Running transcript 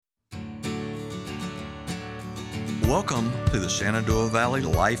Welcome to the Shenandoah Valley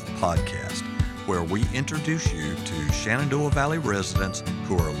Life Podcast, where we introduce you to Shenandoah Valley residents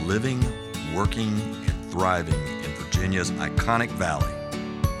who are living, working, and thriving in Virginia's iconic valley.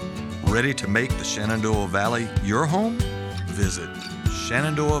 Ready to make the Shenandoah Valley your home? Visit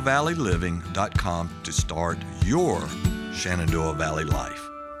ShenandoahValleyLiving.com to start your Shenandoah Valley life.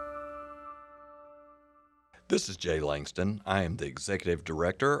 This is Jay Langston. I am the Executive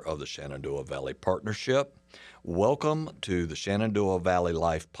Director of the Shenandoah Valley Partnership. Welcome to the Shenandoah Valley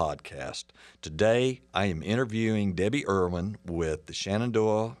Life Podcast. Today, I am interviewing Debbie Irwin with the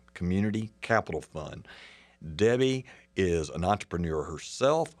Shenandoah Community Capital Fund. Debbie is an entrepreneur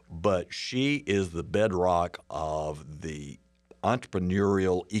herself, but she is the bedrock of the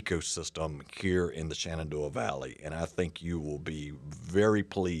entrepreneurial ecosystem here in the Shenandoah Valley, and I think you will be very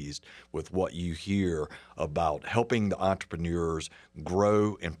pleased with what you hear about helping the entrepreneurs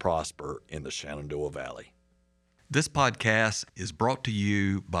grow and prosper in the Shenandoah Valley. This podcast is brought to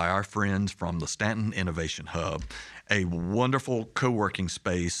you by our friends from the Stanton Innovation Hub, a wonderful co-working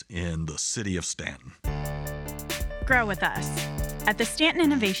space in the city of Stanton. Grow with us. At the Stanton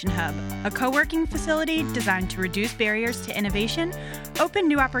Innovation Hub, a co-working facility designed to reduce barriers to innovation, open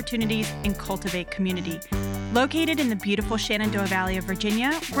new opportunities, and cultivate community. Located in the beautiful Shenandoah Valley of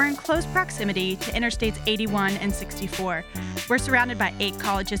Virginia, we're in close proximity to Interstates 81 and 64. We're surrounded by 8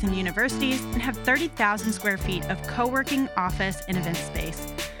 colleges and universities and have 30,000 square feet of co-working, office, and event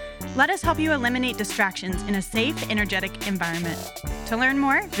space. Let us help you eliminate distractions in a safe, energetic environment. To learn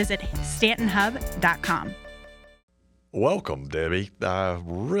more, visit stantonhub.com. Welcome, Debbie. I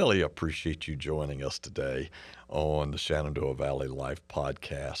really appreciate you joining us today on the Shenandoah Valley Life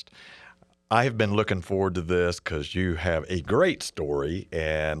Podcast. I have been looking forward to this because you have a great story,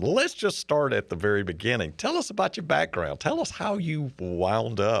 and let's just start at the very beginning. Tell us about your background. Tell us how you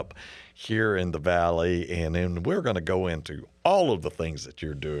wound up here in the Valley, and then we're going to go into all of the things that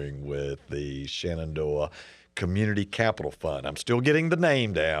you're doing with the Shenandoah Community Capital Fund. I'm still getting the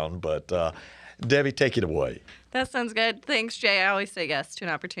name down, but Debbie, take it away. That sounds good. Thanks, Jay. I always say yes to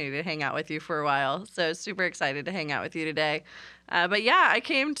an opportunity to hang out with you for a while. So super excited to hang out with you today. But yeah, I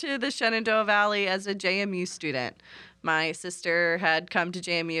came to the Shenandoah Valley as a JMU student. My sister had come to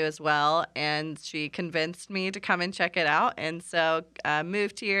JMU as well, and she convinced me to come and check it out. And so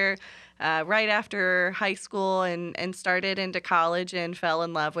moved here right after high school and started into college and fell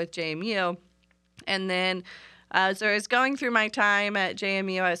in love with JMU. And then so I was going through my time at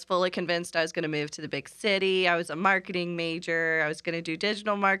JMU. I was fully convinced I was going to move to the big city. I was a marketing major. I was going to do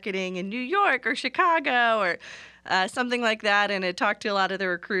digital marketing in New York or Chicago or something like that. And I talked to a lot of the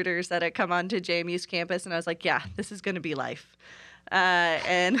recruiters that had come onto JMU's campus, and I was like, yeah, this is going to be life.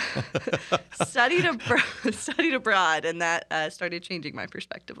 And studied abroad, and that started changing my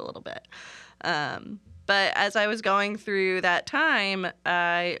perspective a little bit. But as I was going through that time,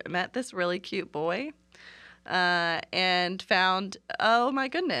 I met this really cute boy. And found, oh my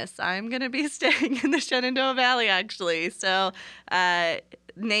goodness, I'm going to be staying in the Shenandoah Valley, actually. So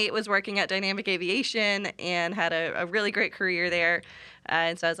Nate was working at Dynamic Aviation and had a really great career there.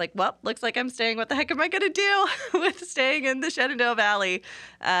 And so I was like, well, looks like I'm staying. What the heck am I going to do with staying in the Shenandoah Valley?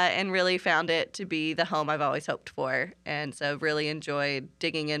 And really found it to be the home I've always hoped for. And so really enjoyed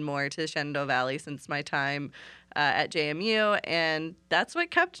digging in more to the Shenandoah Valley since my time at JMU. And that's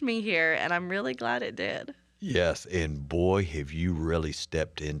what kept me here. And I'm really glad it did. Yes, and boy, have you really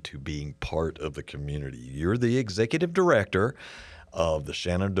stepped into being part of the community. You're the executive director of the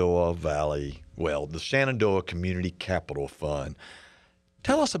Shenandoah Valley, the Shenandoah Community Capital Fund.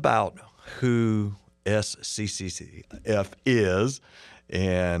 Tell us about who SCCF is,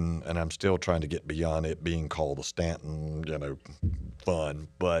 and I'm still trying to get beyond it being called the Stanton, Fund.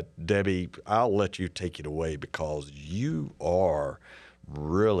 But Debbie, I'll let you take it away because you are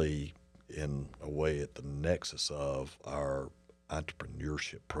really in a way at the nexus of our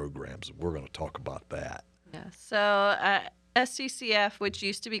entrepreneurship programs. We're going to talk about that. Yeah. So SCCF, which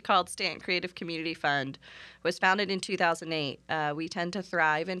used to be called Stanton Creative Community Fund, was founded in 2008. We tend to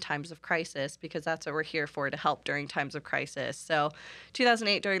thrive in times of crisis because that's what we're here for, to help during times of crisis. So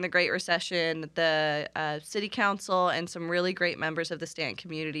 2008, during the Great Recession, the city council and some really great members of the Stanton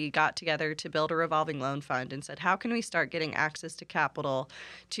community got together to build a revolving loan fund and said, how can we start getting access to capital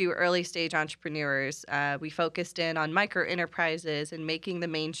to early stage entrepreneurs? We focused in on micro enterprises and making the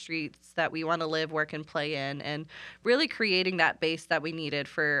main streets that we want to live, work, and play in, and really creating that base that we needed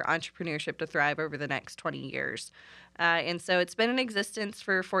for entrepreneurship to thrive over the next 20 years. And so it's been in existence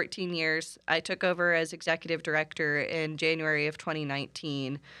for 14 years. I took over as executive director in January of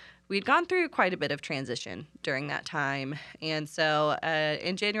 2019. we'd gone through quite a bit of transition during that time. And so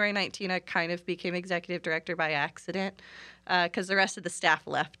in January 19, I kind of became executive director by accident because the rest of the staff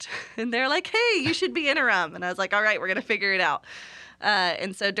left. And they're like, hey, you should be interim. And I was like, all right, we're going to figure it out.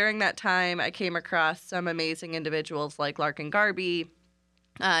 And so during that time, I came across some amazing individuals like Larkin Garby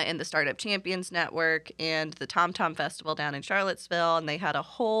and the Startup Champions Network and the Tom Tom Festival down in Charlottesville. And they had a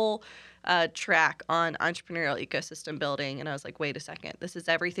whole track on entrepreneurial ecosystem building. And I was like, wait a second, this is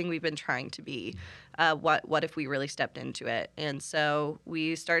everything we've been trying to be. What if we really stepped into it? And so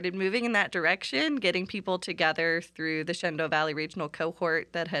we started moving in that direction, getting people together through the Shenandoah Valley Regional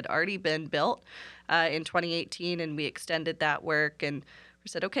Cohort that had already been built in 2018. And we extended that work and we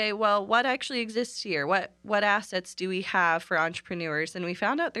said, okay, well, what actually exists here? What assets do we have for entrepreneurs? And we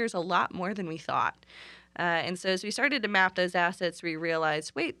found out there's a lot more than we thought. And so as we started to map those assets, we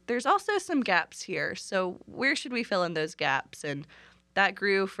realized, wait, there's also some gaps here. So where should we fill in those gaps? And that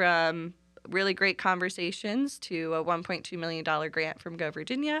grew from really great conversations to a $1.2 million grant from Go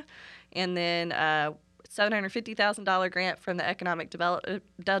Virginia, and then a $750,000 grant from the Economic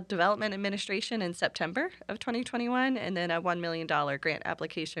Development Administration in September of 2021, and then a $1 million grant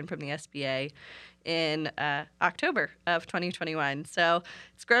application from the SBA in October of 2021. So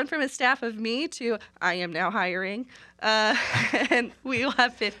it's grown from a staff of me to I am now hiring, and we will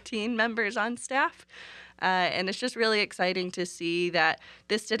have 15 members on staff. And it's just really exciting to see that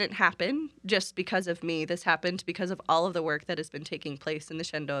this didn't happen just because of me. This happened because of all of the work that has been taking place in the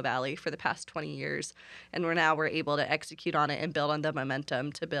Shenandoah Valley for the past 20 years. And we're able to execute on it and build on the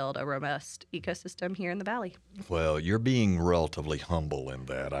momentum to build a robust ecosystem here in the Valley. Well, you're being relatively humble in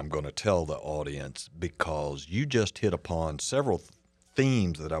that. I'm going to tell the audience because you just hit upon several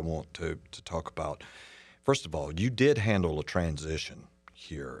themes that I want to talk about. First of all, you did handle a transition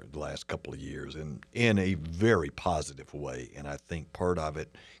here the last couple of years in a very positive way. And I think part of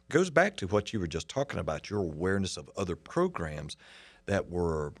it goes back to what you were just talking about, your awareness of other programs that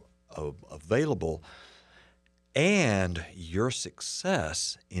were available and your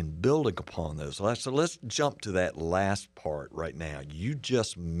success in building upon those. So let's jump to that last part right now. You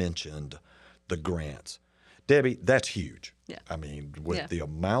just mentioned the grants. Debbie, that's huge. Yeah. I mean, with the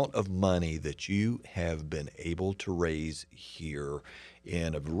amount of money that you have been able to raise here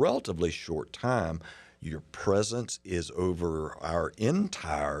in a relatively short time, your presence is over our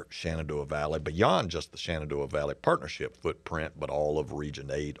entire Shenandoah Valley, beyond just the Shenandoah Valley Partnership footprint, but all of Region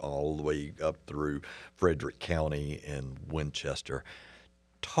 8, all the way up through Frederick County and Winchester.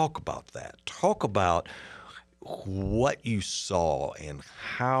 Talk about that. Talk about what you saw and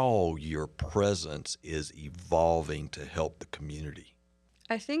how your presence is evolving to help the community.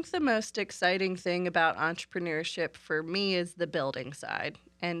 I think the most exciting thing about entrepreneurship for me is the building side.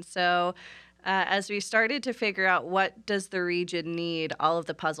 And so as we started to figure out what does the region need, all of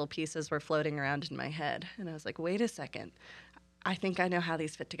the puzzle pieces were floating around in my head. And I was like, wait a second, I think I know how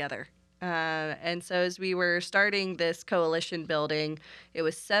these fit together. And so as we were starting this coalition building, it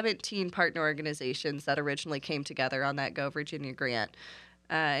was 17 partner organizations that originally came together on that Go Virginia grant.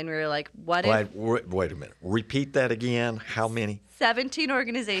 And we were like, what if... Wait a minute. Repeat that again. How many? 17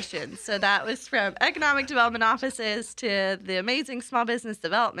 organizations. So that was from economic development offices to the amazing Small Business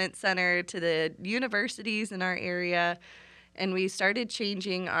Development Center to the universities in our area. And we started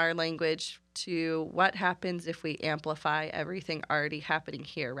changing our language to what happens if we amplify everything already happening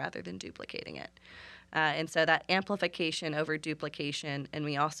here rather than duplicating it. And so that amplification over duplication, and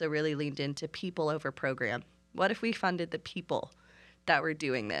we also really leaned into people over program. What if we funded the people that were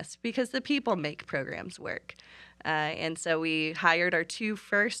doing this? Because the people make programs work. And so we hired our two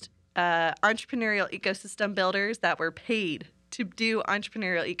first entrepreneurial ecosystem builders that were paid to do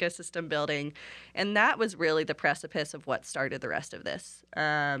entrepreneurial ecosystem building. And that was really the precipice of what started the rest of this.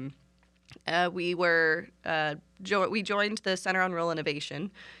 We joined the Center on Rural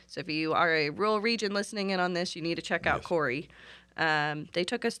Innovation. So if you are a rural region listening in on this, you need to check out Corey. They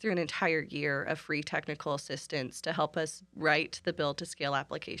took us through an entire year of free technical assistance to help us write the Build to Scale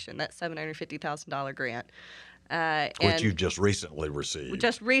application, that $750,000 grant. Which you just recently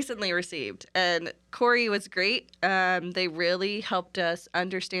received. And Corey was great. They really helped us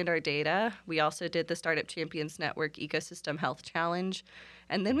understand our data. We also did the Startup Champions Network Ecosystem Health Challenge.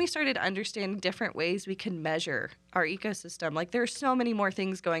 And then we started understanding different ways we can measure our ecosystem. Like there's so many more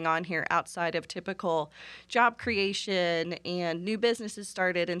things going on here outside of typical job creation and new businesses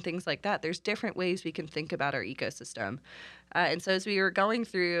started and things like that. There's different ways we can think about our ecosystem. And so as we were going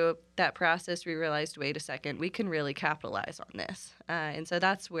through that process, we realized, wait a second, we can really capitalize on this. And so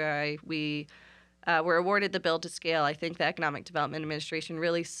that's where we were awarded the Build to Scale, I think the Economic Development Administration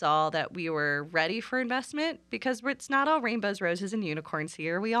really saw that we were ready for investment because it's not all rainbows, roses, and unicorns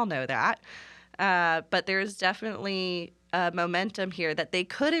here. We all know that. But there's definitely momentum here that they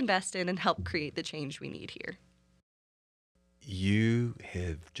could invest in and help create the change we need here. You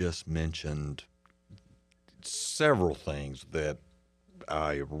have just mentioned several things that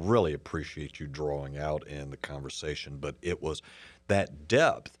I really appreciate you drawing out in the conversation, but it was that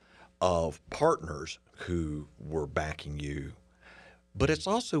depth of partners who were backing you. But it's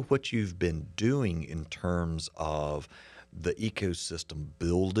also what you've been doing in terms of the ecosystem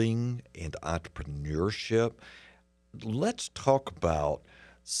building and entrepreneurship. Let's talk about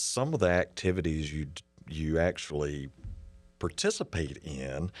some of the activities you actually participate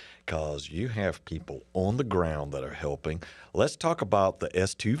in, because you have people on the ground that are helping. Let's talk about the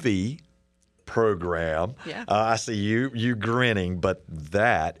S2V program. Yeah. I see you grinning, but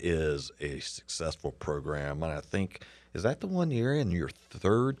that is a successful program, and I think, is that the one you're in your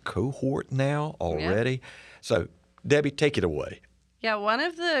third cohort now already? Yeah. So, Debbie, take it away. Yeah, one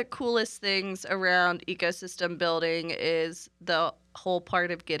of the coolest things around ecosystem building is the whole part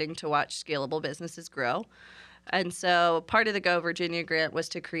of getting to watch scalable businesses grow. And so part of the Go Virginia grant was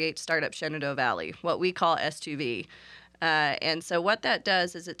to create Startup Shenandoah Valley, what we call S2V. And so what that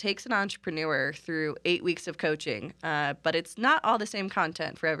does is it takes an entrepreneur through 8 weeks of coaching, but it's not all the same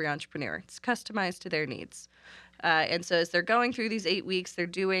content for every entrepreneur. It's customized to their needs. And so as they're going through these 8 weeks, they're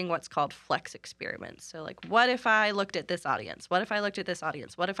doing what's called flex experiments. So like, what if I looked at this audience? What if I looked at this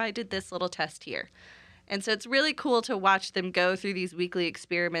audience? What if I did this little test here? And so it's really cool to watch them go through these weekly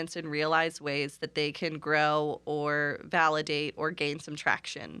experiments and realize ways that they can grow or validate or gain some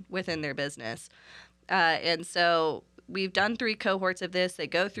traction within their business. And so we've done 3 cohorts of this. They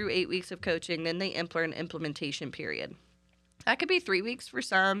go through 8 weeks of coaching, then they enter an implementation period. That could be 3 weeks for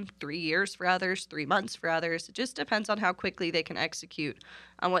some, 3 years for others, 3 months for others. It just depends on how quickly they can execute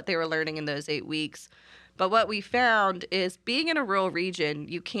on what they were learning in those 8 weeks. But what we found is being in a rural region,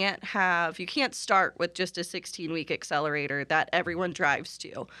 you can't start with just a 16-week accelerator that everyone drives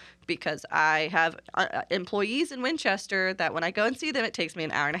to, because I have employees in Winchester that when I go and see them, it takes me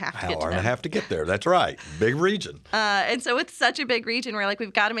an hour and a half to get to them. Hour and a half to get there. That's right. Big region. And so it's such a big region. We're like,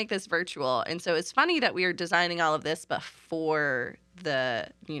 we've got to make this virtual. And so it's funny that we are designing all of this before the,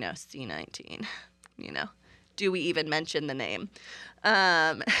 C19, do we even mention the name?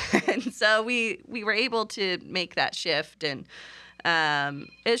 And so we were able to make that shift, and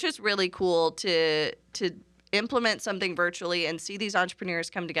it's just really cool to implement something virtually and see these entrepreneurs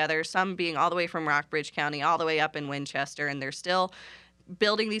come together, some being all the way from Rockbridge County, all the way up in Winchester, and they're still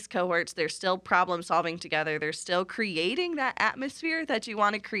building these cohorts. They're still problem solving together. They're still creating that atmosphere that you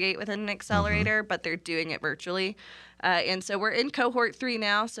want to create within an accelerator, but they're doing it virtually. And so we're in cohort 3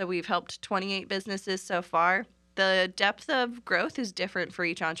 now, so we've helped 28 businesses so far. The depth of growth is different for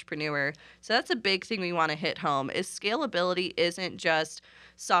each entrepreneur. So that's a big thing we want to hit home, is scalability isn't just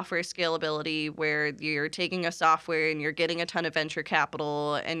software scalability where you're taking a software and you're getting a ton of venture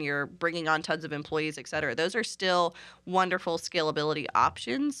capital and you're bringing on tons of employees, et cetera. Those are still wonderful scalability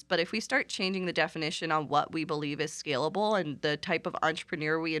options. But if we start changing the definition on what we believe is scalable and the type of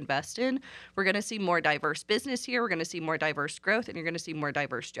entrepreneur we invest in, we're going to see more diverse business here. We're going to see more diverse growth, and you're going to see more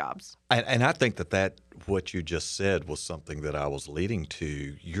diverse jobs. And I think that what you just said was something that I was leading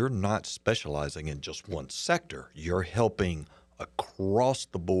to. You're not specializing in just one sector. You're helping across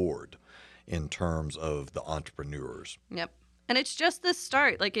the board in terms of the entrepreneurs. Yep. And it's just the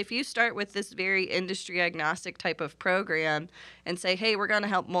start. Like, if you start with this very industry agnostic type of program and say, hey, we're going to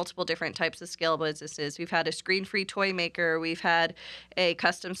help multiple different types of scale businesses. We've had a screen-free toy maker. We've had a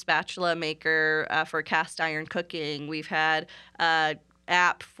custom spatula maker for cast iron cooking. We've had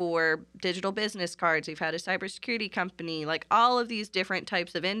app for digital business cards. We've had a cybersecurity company, like all of these different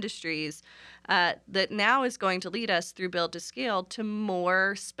types of industries that now is going to lead us through Build to Scale to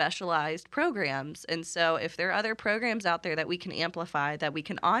more specialized programs. And so if there are other programs out there that we can amplify, that we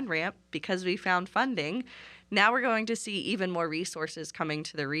can on-ramp because we found funding, now we're going to see even more resources coming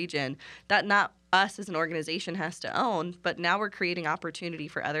to the region that not us as an organization has to own, but now we're creating opportunity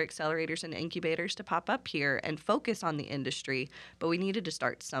for other accelerators and incubators to pop up here and focus on the industry. But we needed to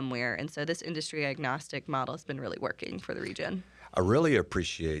start somewhere. And so this industry agnostic model has been really working for the region. I really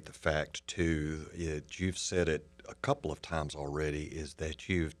appreciate the fact, too, you've said it a couple of times already, is that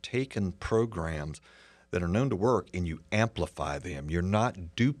you've taken programs that are known to work and you amplify them. You're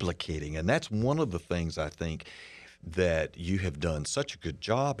not duplicating. And that's one of the things I think that you have done such a good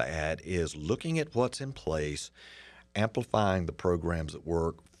job at, is looking at what's in place, amplifying the programs that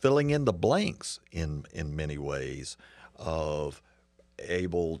work, filling in the blanks in many ways, of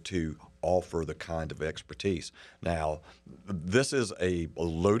able to offer the kind of expertise. Now, this is a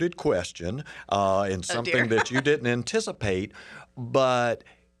loaded question and something that you didn't anticipate, but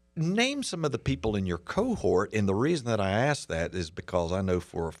name some of the people in your cohort. And the reason that I ask that is because I know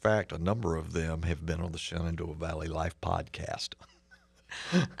for a fact a number of them have been on the Shenandoah Valley Life podcast.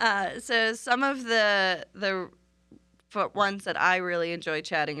 So some of the ones that I really enjoy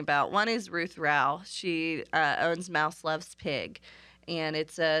chatting about, one is Ruth Rao. She owns Mouse Loves Pig. And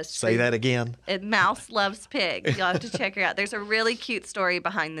it's a... Say that again. Mouse Loves Pig. You'll have to check her out. There's a really cute story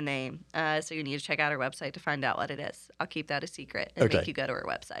behind the name. So you need to check out her website to find out what it is. I'll keep that a secret and make you go to her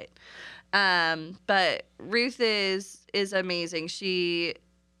website. But Ruth is amazing. She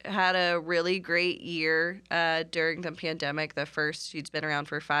had a really great year during the pandemic. She's been around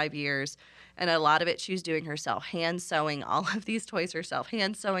for 5 years. And a lot of it she's doing herself, hand sewing all of these toys herself,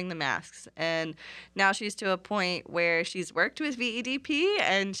 hand sewing the masks. And now she's to a point where she's worked with VEDP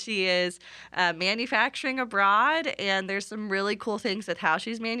and she is manufacturing abroad. And there's some really cool things with how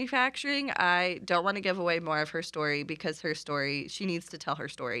she's manufacturing. I don't want to give away more of her story because she needs to tell her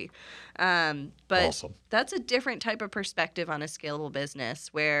story. But awesome. That's a different type of perspective on a scalable business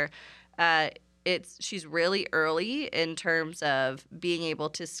where she's really early in terms of being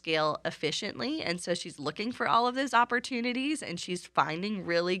able to scale efficiently. And so she's looking for all of those opportunities and she's finding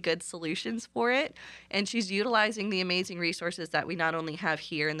really good solutions for it. And she's utilizing the amazing resources that we not only have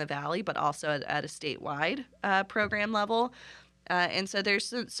here in the Valley, but also at a statewide program level. And so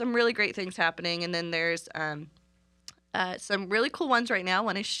there's some really great things happening. And then there's some really cool ones right now.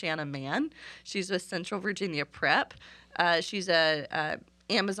 One is Shanna Mann. She's with Central Virginia Prep. She's a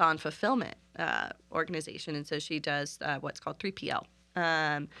Amazon fulfillment organization, and so she does what's called 3PL.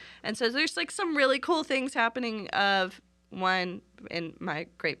 And so there's like some really cool things happening of one, in my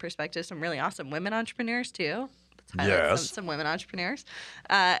great perspective, some really awesome women entrepreneurs too. Yes. Some women entrepreneurs.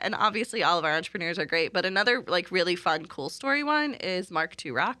 And obviously all of our entrepreneurs are great, but another like really fun, cool story one is Mark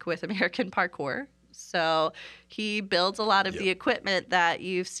Turok with American Parkour. So he builds a lot of the equipment that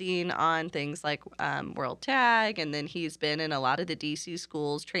you've seen on things like World Tag, and then he's been in a lot of the DC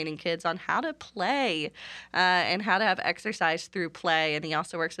schools training kids on how to play and how to have exercise through play. And he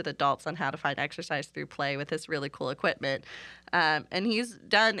also works with adults on how to find exercise through play with this really cool equipment. And he's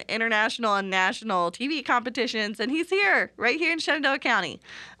done international and national TV competitions, and he's right here in Shenandoah County.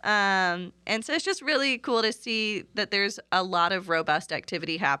 And so it's just really cool to see that there's a lot of robust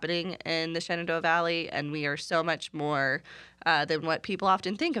activity happening in the Shenandoah Valley, and we are so much more than what people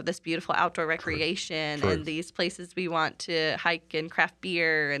often think of, this beautiful outdoor recreation True. and these places we want to hike and craft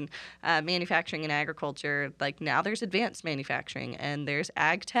beer and manufacturing and agriculture. Like now there's advanced manufacturing and there's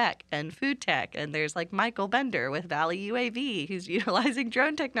ag tech and food tech, and there's like Michael Bender with Valley UAV who's utilizing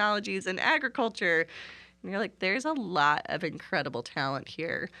drone technologies in agriculture. And you're like, there's a lot of incredible talent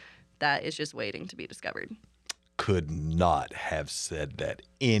here that is just waiting to be discovered. Could not have said that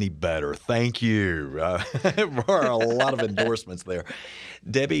any better. Thank you for a lot of endorsements there.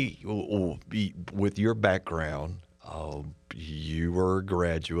 Debbie, with your background, you were a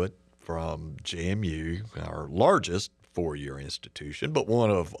graduate from JMU, our largest four-year institution, but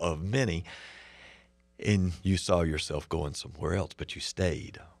one of many, and you saw yourself going somewhere else, but you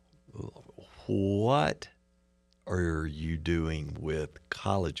stayed. What are you doing with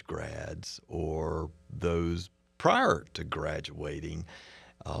college grads or those prior to graduating?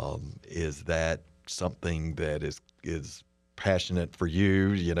 Is that something that is passionate for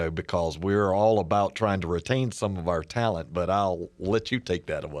you, because we're all about trying to retain some of our talent, but I'll let you take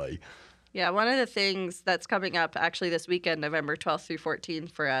that away. Yeah, one of the things that's coming up actually this weekend, November 12th through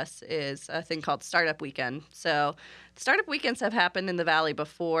 14th for us, is a thing called Startup Weekend. So Startup Weekends have happened in the Valley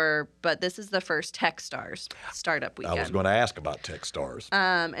before, but this is the first Techstars Startup Weekend. I was going to ask about Techstars.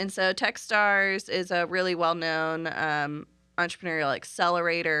 And so Techstars is a really well-known entrepreneurial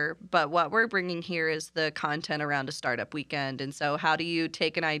accelerator, but what we're bringing here is the content around a startup weekend. And so how do you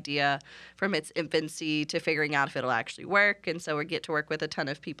take an idea from its infancy to figuring out if it'll actually work? And so we get to work with a ton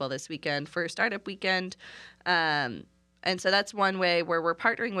of people this weekend for Startup Weekend. And so that's one way where we're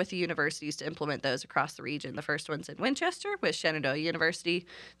partnering with the universities to implement those across the region. The first one's in Winchester with Shenandoah University.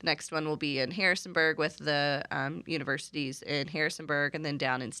 The next one will be in Harrisonburg with the universities in Harrisonburg, and then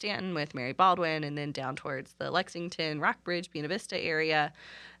down in Stanton with Mary Baldwin, and then down towards the Lexington, Rockbridge, Buena Vista area.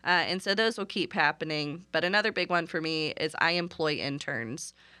 And so those will keep happening. But another big one for me is I employ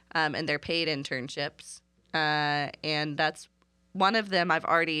interns, and they're paid internships. And that's one of them I've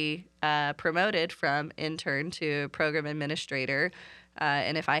already promoted from intern to program administrator.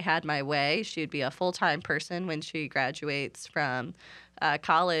 And if I had my way, she'd be a full-time person when she graduates from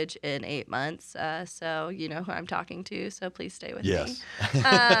college in 8 months. So you know who I'm talking to, so please stay with me. Yes.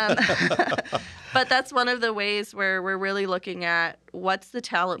 But that's one of the ways where we're really looking at what's the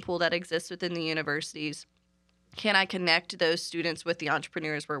talent pool that exists within the universities. Can I connect those students with the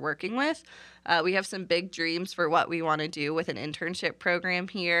entrepreneurs we're working with? We have some big dreams for what we want to do with an internship program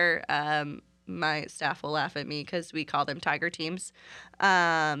here. My staff will laugh at me because we call them tiger teams.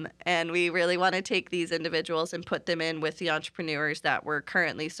 And we really want to take these individuals and put them in with the entrepreneurs that we're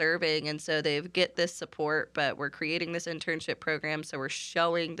currently serving. And so they get this support, but we're creating this internship program. So we're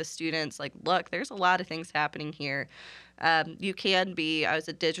showing the students, like, look, there's a lot of things happening here. You can be, I was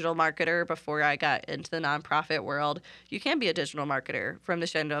a digital marketer before I got into the nonprofit world. You can be a digital marketer from the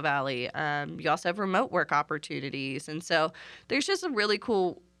Shenandoah Valley. You also have remote work opportunities. And so there's just some really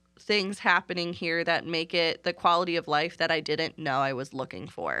cool things happening here that make it the quality of life that I didn't know I was looking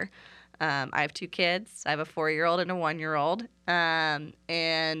for. I have 2 kids. I have a 4-year-old and a 1-year-old. And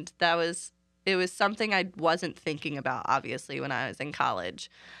it was something I wasn't thinking about, obviously, when I was in college.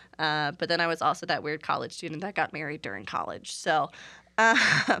 But then I was also that weird college student that got married during college. So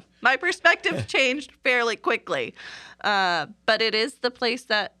my perspective changed fairly quickly. But it is the place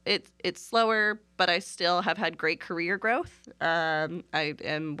that it's slower, but I still have had great career growth. I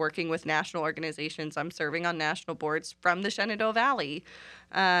am working with national organizations. I'm serving on national boards from the Shenandoah Valley.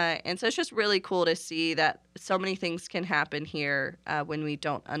 And so it's just really cool to see that so many things can happen here when we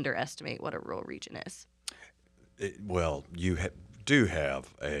don't underestimate what a rural region is. Well, you do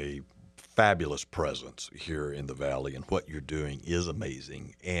have a fabulous presence here in the Valley, and what you're doing is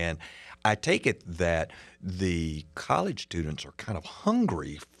amazing. And I take it that the college students are kind of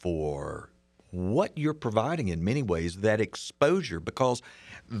hungry for what you're providing in many ways, that exposure, because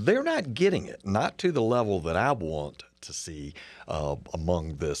they're not getting it, not to the level that I want to see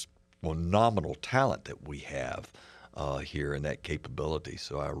among this phenomenal talent that we have here and that capability.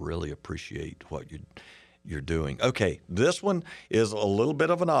 So I really appreciate what you're doing. Okay, this one is a little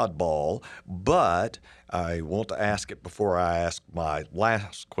bit of an oddball, but I want to ask it before I ask my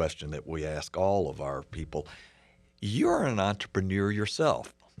last question that we ask all of our people. You're an entrepreneur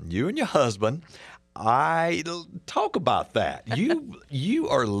yourself. You and your husband. I talk about that. You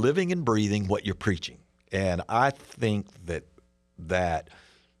are living and breathing what you're preaching, and I think that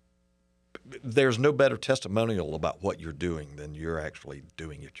there's no better testimonial about what you're doing than you're actually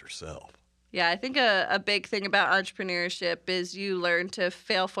doing it yourself. Yeah, I think a big thing about entrepreneurship is you learn to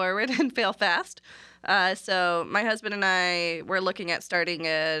fail forward and fail fast. So my husband and I were looking at starting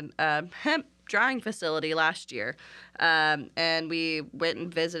a hemp drying facility last year. And we went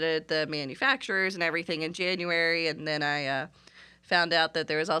and visited the manufacturers and everything in January. And then I found out that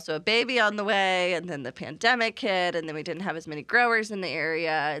there was also a baby on the way, and then the pandemic hit, and then we didn't have as many growers in the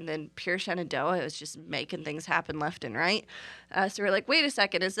area, and then Pure Shenandoah was just making things happen left and right. So we're like, wait a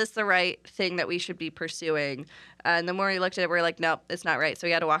second, is this the right thing that we should be pursuing? And the more we looked at it, we're like, nope, it's not right. So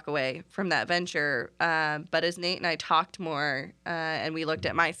we had to walk away from that venture. But as Nate and I talked more, and we looked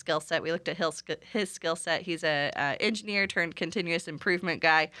at my skill set, we looked at his skill set. He's a engineer turned continuous improvement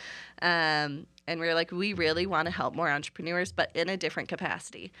guy. And we were like, we really want to help more entrepreneurs, but in a different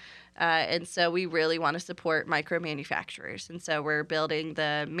capacity. And so we really want to support micro manufacturers. And so we're building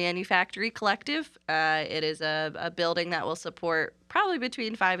the Manufactory Collective. It is a building that will support probably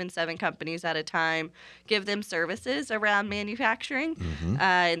between 5 and 7 companies at a time, give them services around manufacturing. Mm-hmm.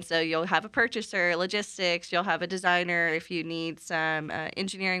 And so you'll have a purchaser, logistics, you'll have a designer if you need some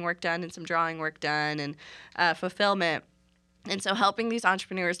engineering work done and some drawing work done, and fulfillment. And so helping these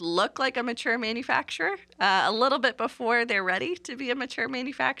entrepreneurs look like a mature manufacturer a little bit before they're ready to be a mature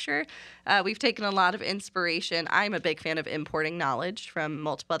manufacturer. We've taken a lot of inspiration. I'm a big fan of importing knowledge from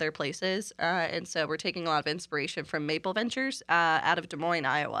multiple other places. And so we're taking a lot of inspiration from Maple Ventures out of Des Moines,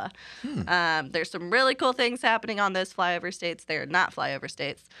 Iowa. There's some really cool things happening on those flyover states. They're not flyover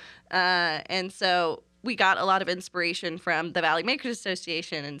states. And so we got a lot of inspiration from the Valley Makers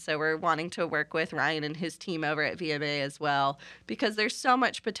Association, and so we're wanting to work with Ryan and his team over at VMA as well, because there's so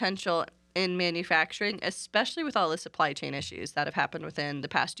much potential in manufacturing, especially with all the supply chain issues that have happened within the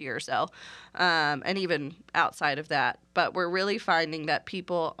past year or so, and even outside of that. But we're really finding that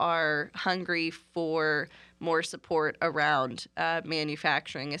people are hungry for more support around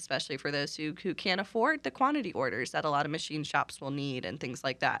manufacturing, especially for those who can't afford the quantity orders that a lot of machine shops will need and things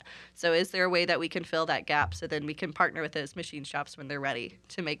like that. So is there a way that we can fill that gap so then we can partner with those machine shops when they're ready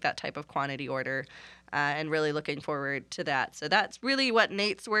to make that type of quantity order, and really looking forward to that. So that's really what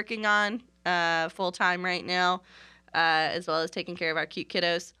Nate's working on full-time right now, as well as taking care of our cute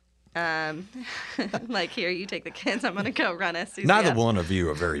kiddos. Like, here, you take the kids. I'm going to go run SCCF. Neither one of you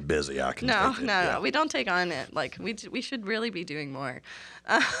are very busy, I can No, take it. no. We don't take on it. Like, we should really be doing more.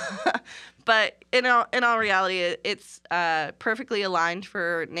 But in all reality, it's perfectly aligned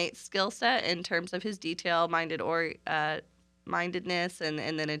for Nate's skill set in terms of his detail-mindedness, and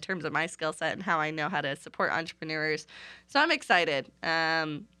then in terms of my skill set and how I know how to support entrepreneurs. So I'm excited.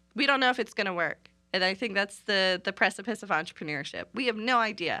 We don't know if it's going to work. And I think that's the precipice of entrepreneurship. We have no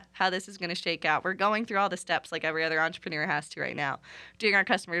idea how this is going to shake out. We're going through all the steps like every other entrepreneur has to right now, doing our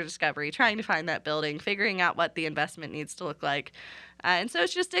customer discovery, trying to find that building, figuring out what the investment needs to look like. And so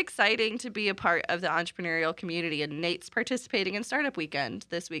it's just exciting to be a part of the entrepreneurial community. And Nate's participating in Startup Weekend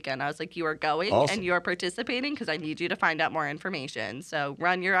this weekend. I was like, you are going Awesome. and you are participating because I need you to find out more information. So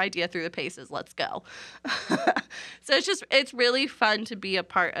run your idea through the paces. Let's go. So it's really fun to be a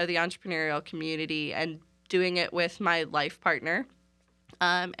part of the entrepreneurial community and doing it with my life partner.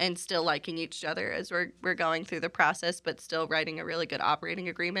 And still liking each other as we're going through the process, but still writing a really good operating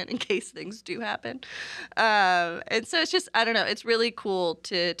agreement in case things do happen. And so it's just, I don't know, it's really cool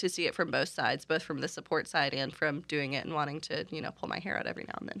to see it from both sides, both from the support side and from doing it and wanting to, pull my hair out every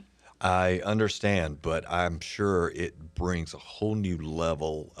now and then. I understand, but I'm sure it brings a whole new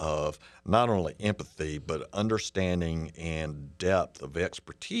level of not only empathy, but understanding and depth of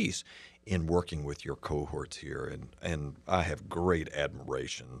expertise in working with your cohorts here. And I have great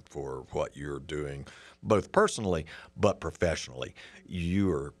admiration for what you're doing, both personally but professionally.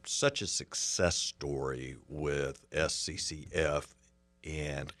 You are such a success story with SCCF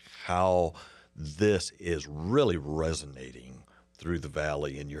and how this is really resonating through the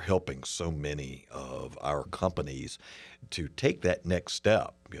Valley, and you're helping so many of our companies to take that next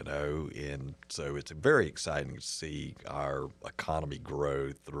step, and so it's very exciting to see our economy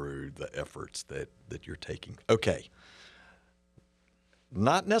grow through the efforts that you're taking. Okay.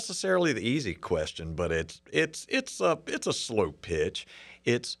 Not necessarily the easy question, but it's a slow pitch.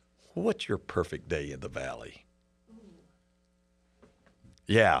 It's, what's your perfect day in the Valley?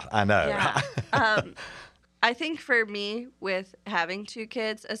 Yeah, I know. Yeah. I think for me, with having two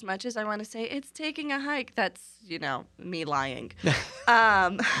kids, as much as I want to say it's taking a hike, that's, me lying.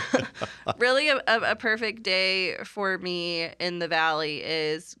 Really, a perfect day for me in the Valley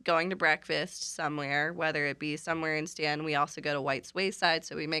is going to breakfast somewhere, whether it be somewhere in Stanton. We also go to White's Wayside,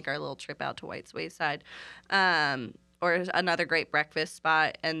 so we make our little trip out to White's Wayside, or another great breakfast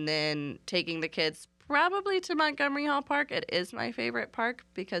spot, and then taking the kids probably to Montgomery Hall Park. It is my favorite park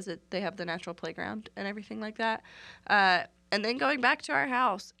because they have the natural playground and everything like that. And then going back to our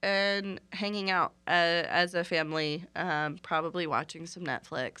house and hanging out as a family, probably watching some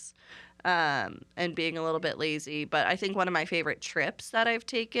Netflix and being a little bit lazy. But I think one of my favorite trips that I've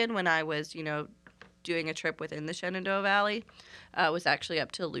taken when I was, doing a trip within the Shenandoah Valley was actually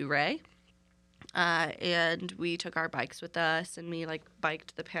up to Luray. And we took our bikes with us, and we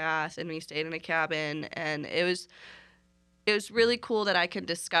biked the path, and we stayed in a cabin, and it was really cool that I can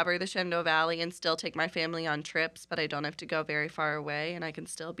discover the Shenandoah Valley and still take my family on trips, but I don't have to go very far away, and I can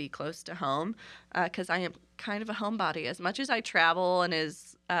still be close to home, because I am kind of a homebody. As much as I travel, and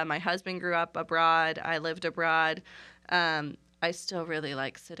as my husband grew up abroad, I lived abroad, I still really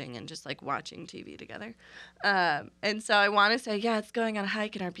like sitting and just watching TV together. And so I want to say, yeah, it's going on a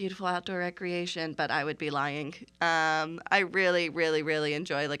hike in our beautiful outdoor recreation, but I would be lying. I really, really, really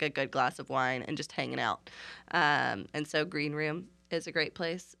enjoy a good glass of wine and just hanging out. And so Green Room is a great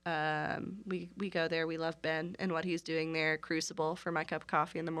place. We go there. We love Ben and what he's doing there. Crucible for my cup of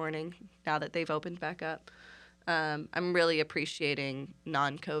coffee in the morning now that they've opened back up. I'm really appreciating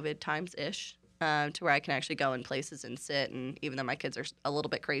non-COVID times-ish. To where I can actually go in places and sit, and even though my kids are a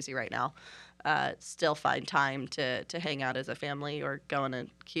little bit crazy right now, still find time to hang out as a family or go on a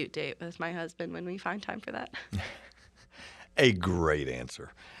cute date with my husband when we find time for that. A great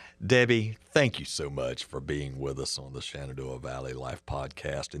answer. Debbie, thank you so much for being with us on the Shenandoah Valley Life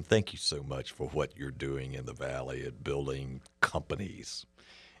Podcast, and thank you so much for what you're doing in the Valley at building companies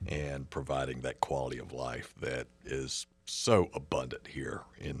and providing that quality of life that is so abundant here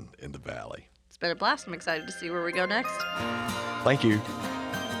in the Valley. It's been a blast. I'm excited to see where we go next. Thank you.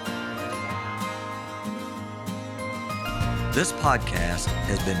 This podcast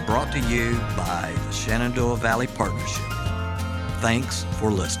has been brought to you by the Shenandoah Valley Partnership. Thanks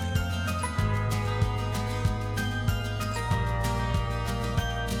for listening.